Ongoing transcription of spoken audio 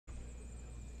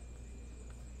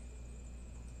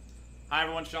Hi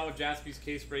everyone, Sean with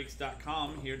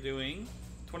JaspysCaseBreaks.com here doing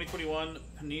 2021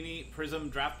 Panini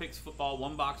Prizm Draft Picks Football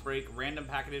one box break, random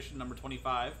pack edition number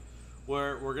 25,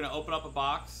 where we're going to open up a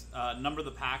box, number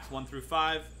the packs 1 through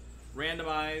 5,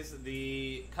 randomize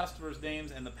the customers'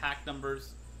 names and the pack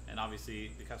numbers, and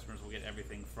obviously the customers will get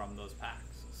everything from those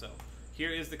packs. So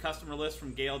here is the customer list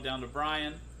from Gail down to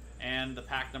Brian, and the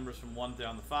pack numbers from 1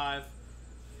 down to 5.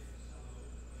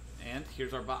 And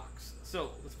here's our box.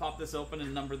 So let's pop this open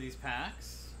and number these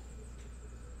packs.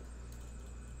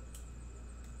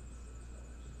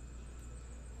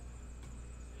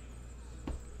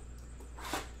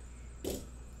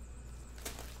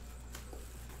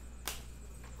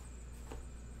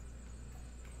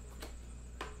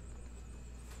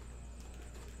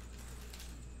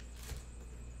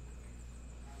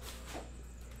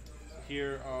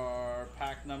 Here are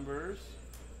pack numbers.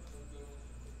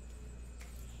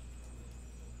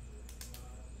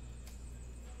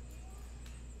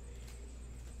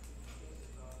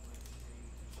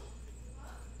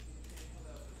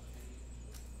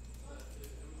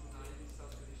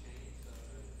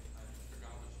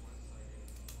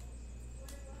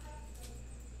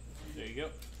 There you go.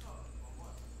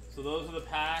 So those are the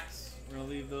packs. We're going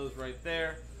to leave those right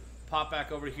there. Pop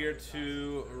back over here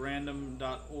to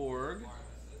random.org.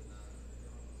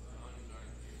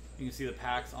 You can see the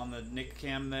packs on the Nick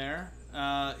cam there.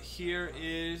 Here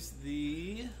is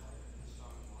the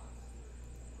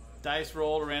dice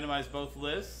roll to randomize both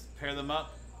lists. Pair them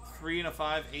up 3 and a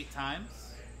 5, 8 times.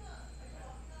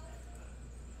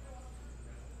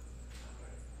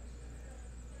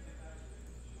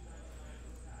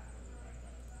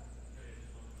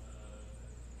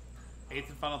 Eighth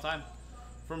and final time.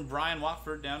 From Brian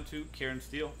Watford down to Karen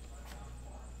Steele.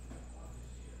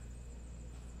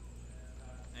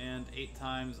 And 8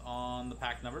 times on the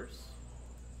pack numbers.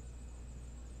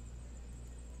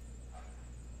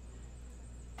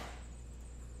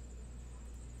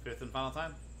 Fifth and final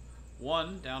time.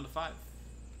 1 down to 5.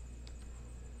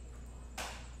 There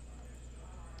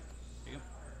you go.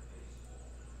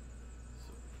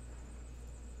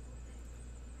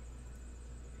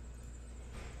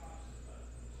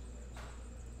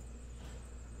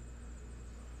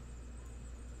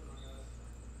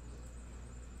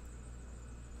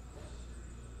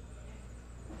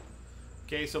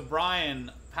 Okay, so Brian,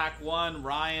 pack 1,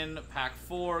 Ryan, pack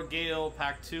 4, Gail,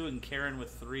 pack 2, and Karen with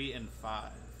 3 and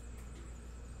 5. So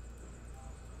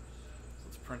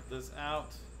let's print this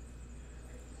out.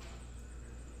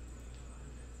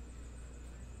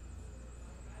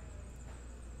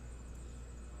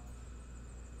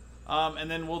 And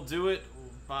then we'll do it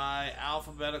by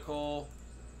alphabetical.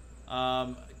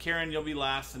 Karen, you'll be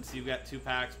last since you've got 2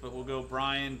 packs, but we'll go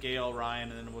Brian, Gail,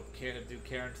 Ryan, and then we'll do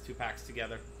Karen's 2 packs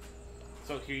together.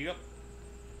 So here you go.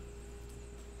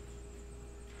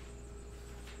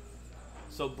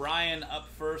 So Brian up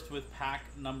first with pack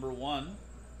number 1.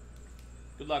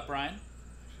 Good luck, Brian.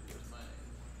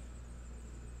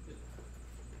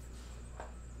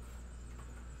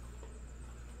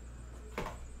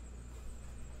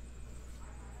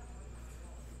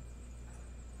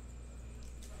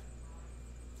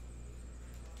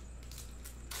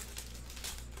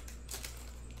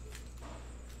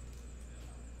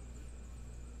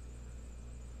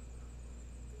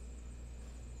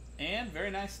 And very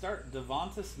nice start,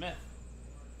 Devonta Smith.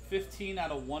 15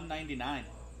 out of 199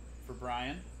 for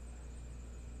Brian.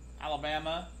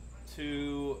 Alabama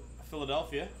to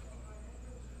Philadelphia.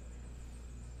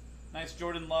 Nice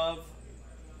Jordan Love.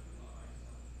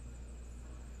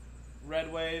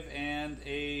 Red wave and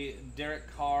a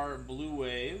Derek Carr blue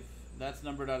wave. That's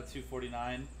numbered out of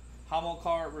 249.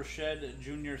 Hamilcar Rashed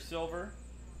Jr. silver.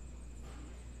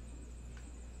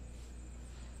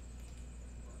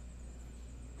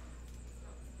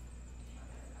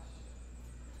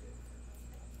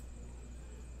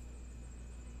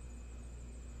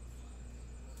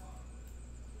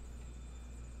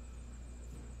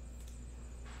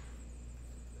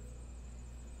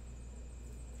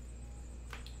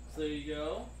 So there you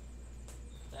go.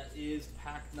 That is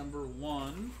pack number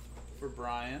 1 for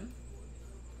Brian.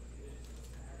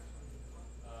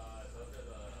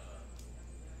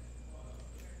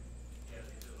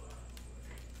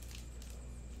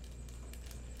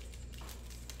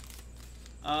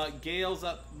 Gail's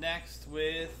up next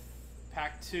with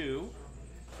pack 2.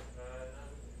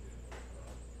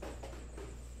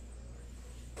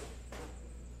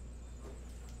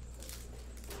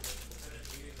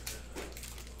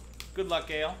 Good luck,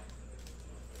 Gail.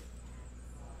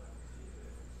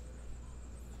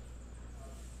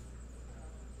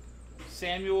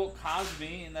 Samuel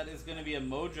Cosme, and that is going to be a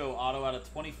Mojo auto out of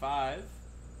 25.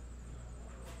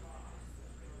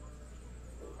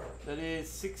 That is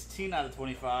 16 out of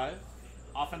 25.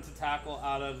 Offensive tackle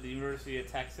out of the University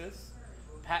of Texas.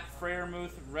 Pat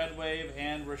Freiermuth, red wave,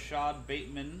 and Rashad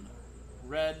Bateman,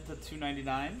 red to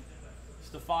 299.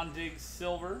 Stephon Diggs,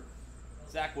 silver.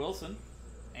 Zach Wilson,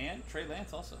 and Trey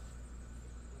Lance also.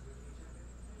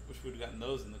 Wish we'd have gotten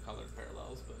those in the colored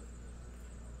parallels, but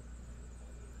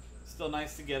still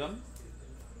nice to get them.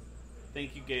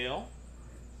 Thank you, Gail.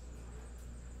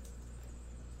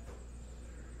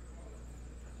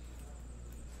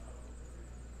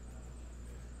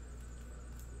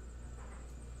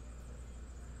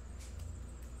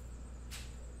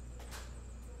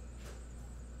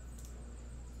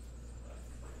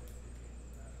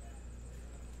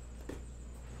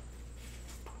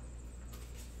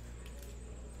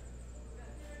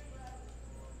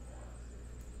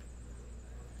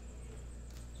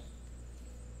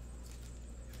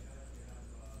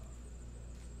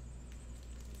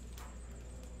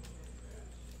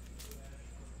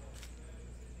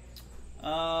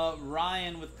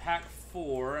 Ryan with pack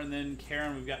 4, and then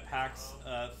Karen, we've got packs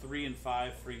 3 and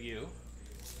 5 for you.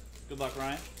 Good luck,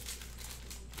 Ryan.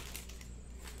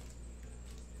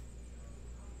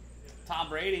 Tom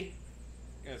Brady.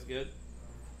 You guys good.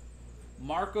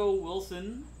 Marco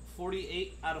Wilson,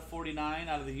 48 out of 49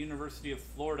 out of the University of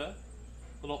Florida.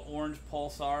 Little orange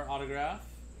pulsar autograph.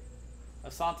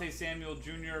 Asante Samuel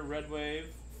Jr. red wave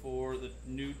for the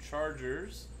new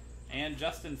Chargers. And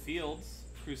Justin Fields,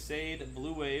 Crusade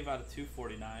blue wave out of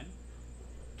 249.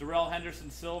 Darrell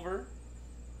Henderson silver.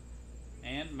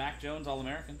 And Mac Jones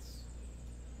All-Americans.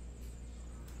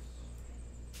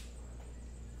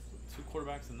 2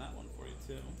 quarterbacks in that one for you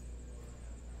too.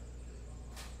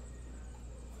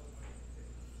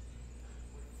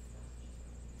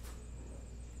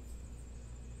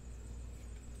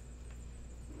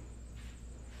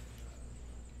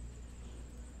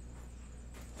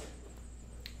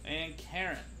 And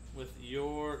Karen with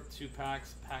your 2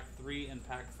 packs, pack 3 and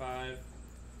pack 5.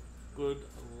 Good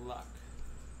luck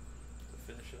to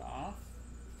finish it off.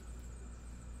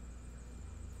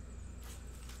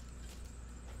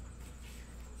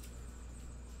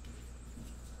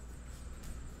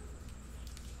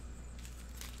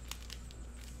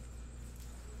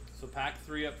 So pack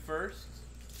 3 up first.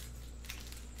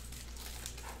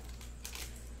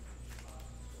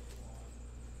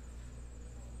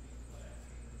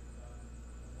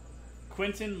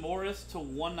 Quentin Morris to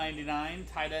 199,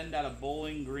 tight end out of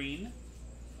Bowling Green.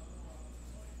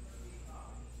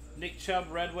 Nick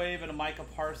Chubb red wave and a Micah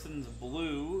Parsons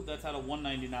blue, that's out of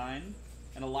 199.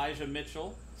 And Elijah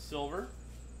Mitchell silver.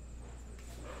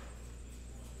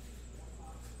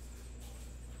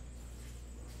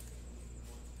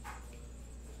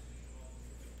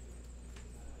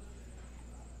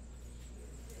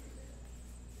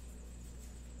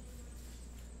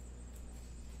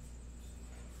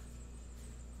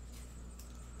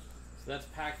 So that's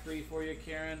pack 3 for you,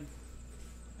 Karen.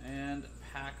 And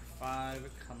pack 5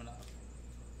 coming up.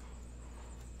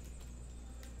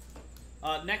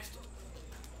 Next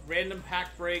random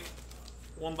pack break,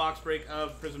 1 box break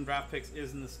of Prizm Draft Picks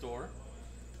is in the store.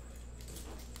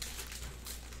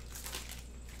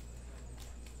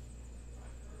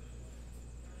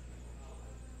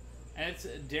 And it's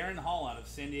Darren Hall out of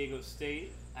San Diego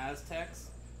State, Aztecs,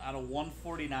 out of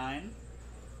 149.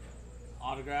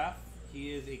 Autograph.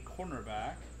 He is a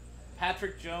cornerback.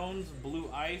 Patrick Jones,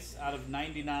 blue ice, out of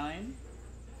 99.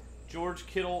 George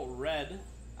Kittle, red,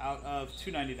 out of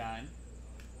 299.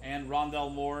 And Rondell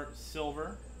Moore,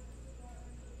 silver.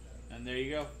 And there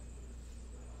you go.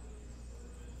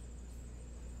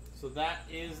 So that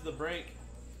is the break.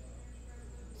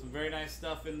 Some very nice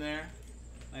stuff in there.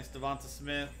 Nice Devonta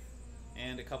Smith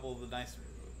and a couple of the nice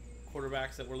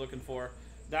quarterbacks that we're looking for.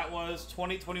 That was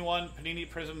 2021 Panini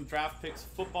Prizm Draft Picks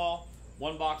Football.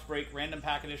 1 box break, random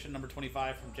pack edition number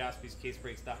 25 from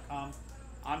JaspysCaseBreaks.com.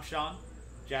 I'm Sean,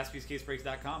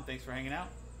 JaspysCaseBreaks.com. Thanks for hanging out,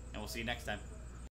 and we'll see you next time.